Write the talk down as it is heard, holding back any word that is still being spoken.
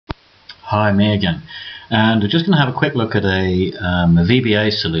Hi, me again. And we're just going to have a quick look at a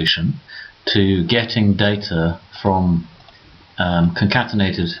VBA solution to getting data from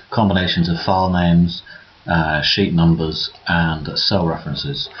concatenated combinations of file names, sheet numbers and cell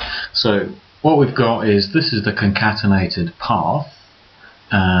references. So what we've got is, this is the concatenated path,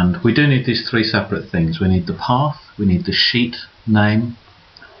 and we do need these three separate things. We need the path, we need the sheet name,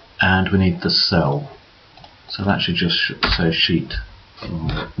 and we need the cell. So that should just say sheet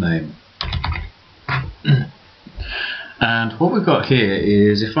name. And what we've got here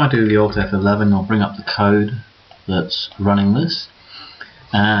is, if I do the Alt F11, I'll bring up the code that's running this,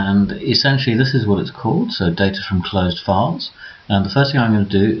 and essentially this is what it's called, so data from closed files. And the first thing I'm going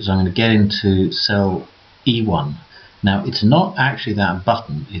to do is I'm going to get into cell E1. Now it's not actually that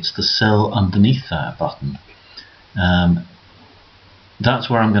button, it's the cell underneath that button. That's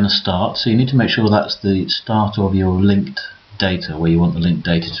where I'm going to start, so you need to make sure that's the start of your linked data, where you want the linked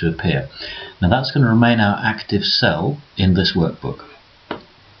data to appear. Now that's going to remain our active cell in this workbook.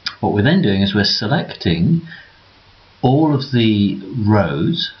 What we're then doing is we're selecting all of the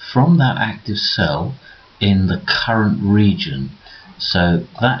rows from that active cell in the current region. So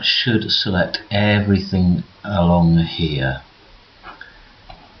that should select everything along here.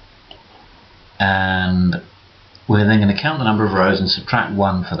 And we're then going to count the number of rows and subtract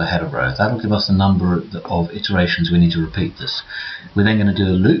 1 for the header row. That'll give us the number of iterations we need to repeat this. We're then going to do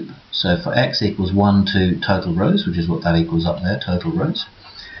a loop. So for x equals 1 to total rows, which is what that equals up there, total rows.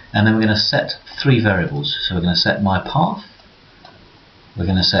 And then we're going to set 3 variables. So we're going to set my path, we're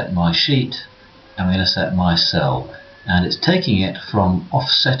going to set my sheet, and we're going to set my cell. And it's taking it from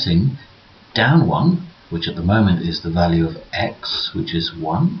offsetting down 1, which at the moment is the value of x, which is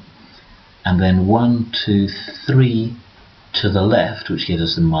 1, and then 1, 2, 3 to the left, which gives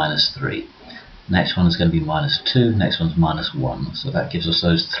us the -3. Next one is going to be -2, next one's -1, so that gives us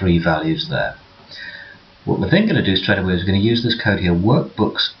those 3 values there. What we're then going to do straight away is we're going to use this code here,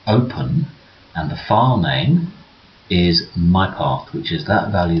 workbooks open, and the file name is my path, which is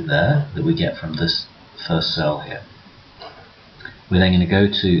that value there that we get from this first cell here. We're then going to go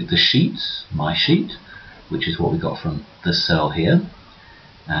to the sheets, my sheet, which is what we got from this cell here,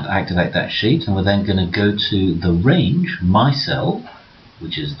 and activate that sheet. And we're then going to go to the range, my cell,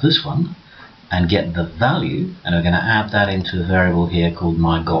 which is this one, and get the value, and we're going to add that into a variable here called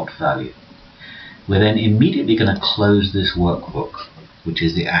my got value. We're then immediately going to close this workbook, which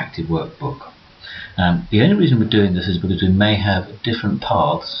is the active workbook. The only reason we're doing this is because we may have different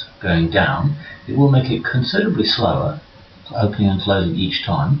paths going down. It will make it considerably slower, opening and closing each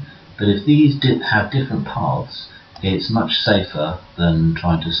time, but if these have different paths, it's much safer than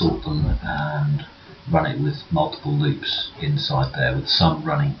trying to sort them and run it with multiple loops inside there, with some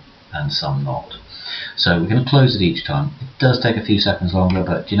running and some not. So we're going to close it each time. It does take a few seconds longer,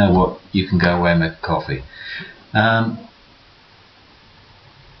 but you know what? You can go away and make a coffee.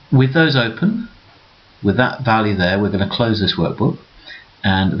 With those open, with that value there, we're going to close this workbook,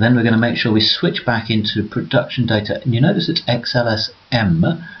 and then we're going to make sure we switch back into production data. And you notice it's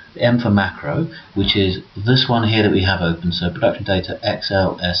XLSM, the M for macro, which is this one here that we have open, so production data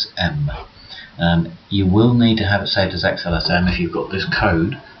XLSM. You will need to have it saved as XLSM if you've got this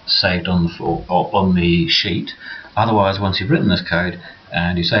code saved on the sheet. Otherwise, once you've written this code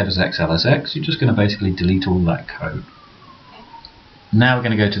and you save as XLSX, you're just going to basically delete all that code. Now we're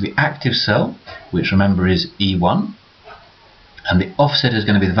going to go to the active cell, which remember is E1, and the offset is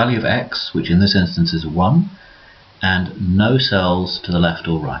going to be the value of x, which in this instance is 1, and no cells to the left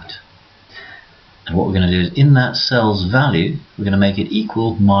or right. And what we're going to do is, in that cell's value, we're going to make it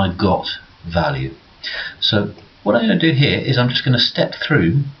equal my got value. So what I'm going to do here is I'm just going to step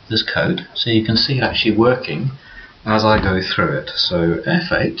through this code so you can see it actually working as I go through it. So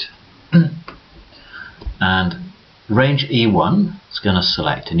F8 and range E1 is going to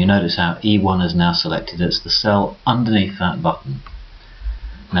select, and you notice how E1 is now selected. It's the cell underneath that button.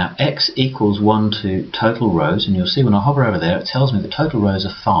 Now x equals 1 to total rows, and you'll see when I hover over there it tells me the total rows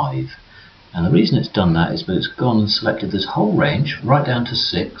are 5. And the reason it's done that is because it's gone and selected this whole range right down to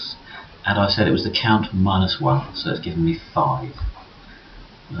 6, and I said it was the count -1, so it's given me 5.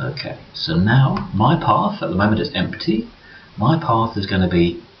 Okay, so now my path at the moment is empty. My path is going to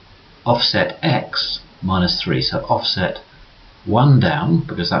be offset x -3, so offset 1 down,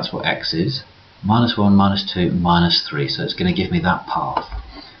 because that's what x is, -1, -2, -3, so it's going to give me that path.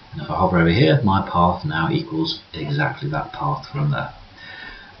 And if I hover over here, my path now equals exactly that path from there.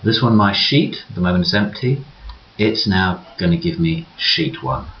 This one, my sheet, at the moment is empty, it's now going to give me sheet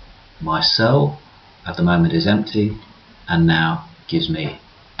 1. My cell at the moment is empty, and now gives me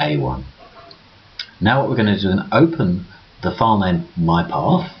A1. Now what we're going to do is open the file name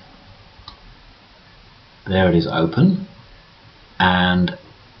mypath, there it is open, and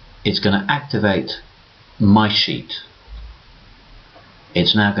it's going to activate my sheet.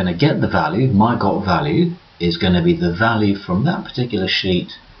 It's now going to get the value. My got value is going to be the value from that particular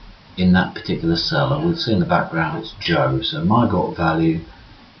sheet in that particular cell, and we'll see in the background it's Joe. So my got value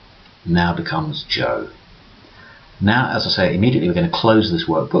now becomes Joe. Now, as I say, immediately we're going to close this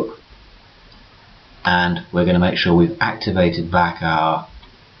workbook, and we're going to make sure we've activated back our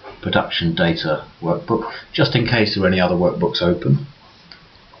production data workbook, just in case there are any other workbooks open.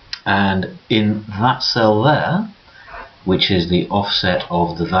 And in that cell there, which is the offset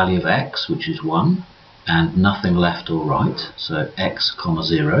of the value of x, which is 1, and nothing left or right, so x,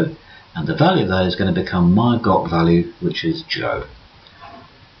 0, and the value of that is going to become my got value, which is Joe.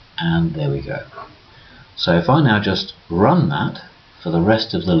 And there we go. So if I now just run that for the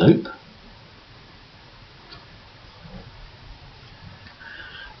rest of the loop,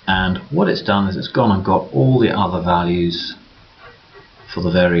 and what it's done is it's gone and got all the other values for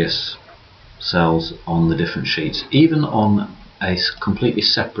the various cells on the different sheets, even on a completely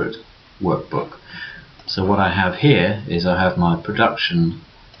separate workbook. So what I have here is I have my production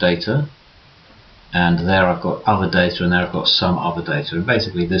data, and there I've got other data, and there I've got some other data, and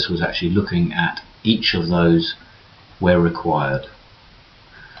basically this was actually looking at each of those where required.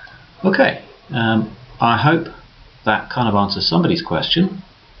 Okay, I hope that kind of answers somebody's question,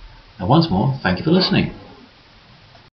 and once more, thank you for listening.